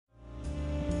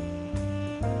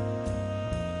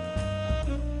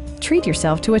treat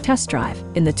yourself to a test drive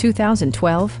in the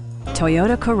 2012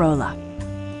 Toyota Corolla.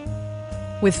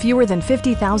 With fewer than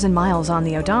 50,000 miles on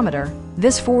the odometer,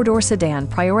 this four-door sedan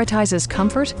prioritizes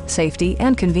comfort, safety,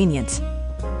 and convenience.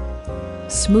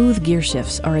 Smooth gear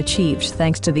shifts are achieved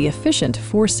thanks to the efficient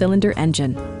four-cylinder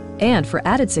engine. And for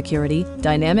added security,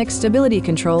 dynamic stability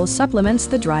control supplements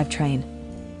the drivetrain.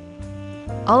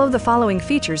 All of the following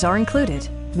features are included: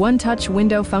 one-touch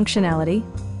window functionality,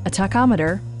 a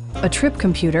tachometer, a trip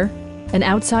computer, an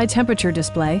outside temperature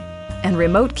display, and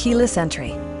remote keyless entry.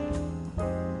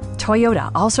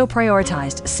 Toyota also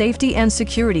prioritized safety and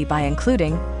security by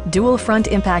including dual front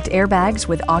impact airbags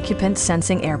with occupant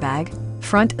sensing airbag,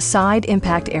 front side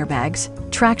impact airbags,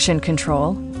 traction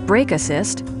control, brake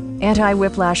assist,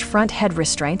 anti-whiplash front head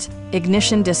restraints,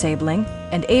 ignition disabling,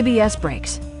 and ABS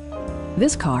brakes.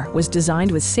 This car was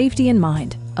designed with safety in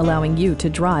mind, allowing you to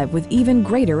drive with even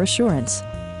greater assurance.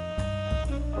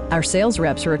 Our sales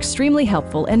reps are extremely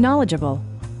helpful and knowledgeable.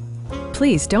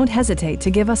 Please don't hesitate to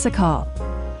give us a call.